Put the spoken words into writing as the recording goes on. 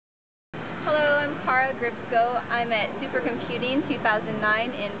I'm Cara Gripsko. I'm at Supercomputing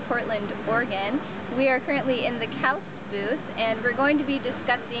 2009 in Portland, Oregon. We are currently in the Calit2 booth, and we're going to be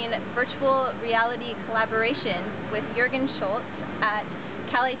discussing virtual reality collaboration with Jürgen Schultz at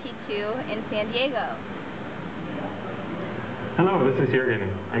Calit2 in San Diego. Hello, this is Jürgen.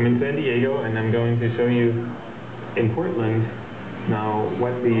 I'm in San Diego, and I'm going to show you in Portland now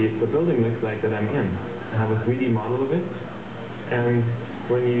what the building looks like that I'm in. I have a 3D model of it, and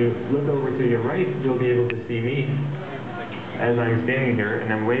when you look over to your right, you'll be able to see me as I'm standing here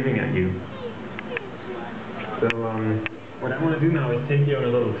and I'm waving at you. So what I want to do now is take you on a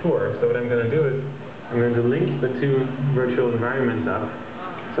little tour. So what I'm going to do is I'm going to link the two virtual environments up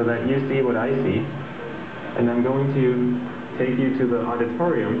so that you see what I see, and I'm going to take you to the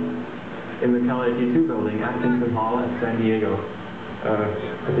auditorium in the Calit2 building, Atkinson Hall at San Diego,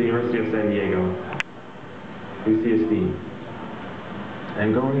 at the University of San Diego, UCSD.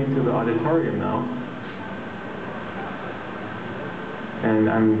 I'm going into the auditorium now, and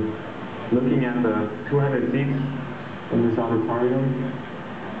I'm looking at the 200 seats in this auditorium,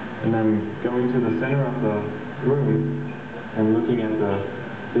 and I'm going to the center of the room and looking at the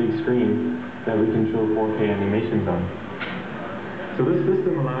big screen that we can show 4K animations on. So this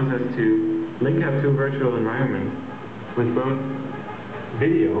system allows us to link up two virtual environments with both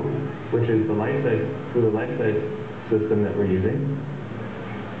video, which is the through the life-size system that we're using,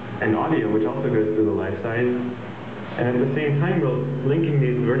 and audio, which also goes through the life-size. And at the same time, we're linking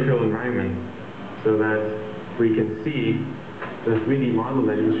these virtual environments so that we can see the 3D model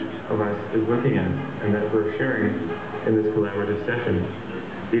that each of us is looking at and that we're sharing in this collaborative session.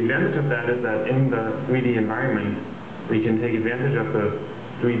 The advantage of that is that in the 3D environment, we can take advantage of the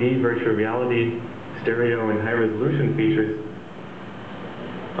 3D virtual reality, stereo, and high-resolution features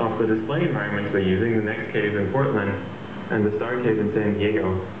of the display environments we're using, the Next Cave in Portland and the Star Cave in San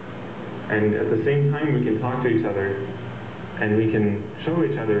Diego. And at the same time, we can talk to each other, and we can show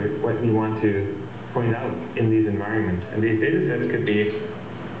each other what we want to point out in these environments. And these data sets could be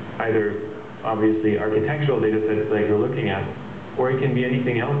either, obviously, architectural data sets like we're looking at, or it can be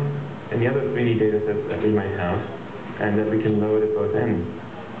anything else, any other 3D data sets that we might have, and that we can load at both ends.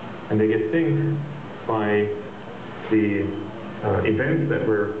 And they get synced by the events that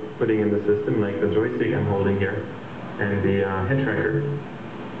we're putting in the system, like the joystick I'm holding here, and the head tracker.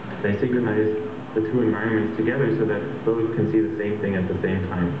 They synchronize the two environments together so that both can see the same thing at the same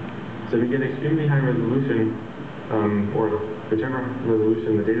time. So we get extremely high resolution, or whichever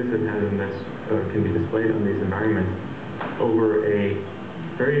resolution the dataset has, and that can be displayed on these environments over a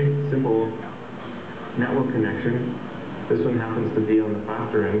very simple network connection. This one happens to be on the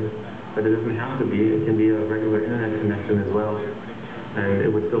faster end, but it doesn't have to be. It can be a regular internet connection as well, and it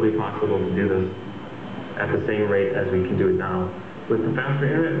would still be possible to do this at the same rate as we can do it now. With the faster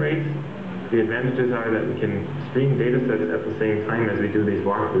internet rates, the advantages are that we can stream data sets at the same time as we do these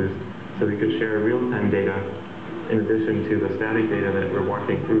walkthroughs, so we could share real-time data in addition to the static data that we're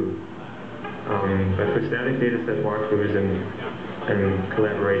walking through. But for static data set walkthroughs and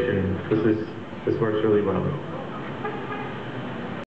collaboration, this works really well.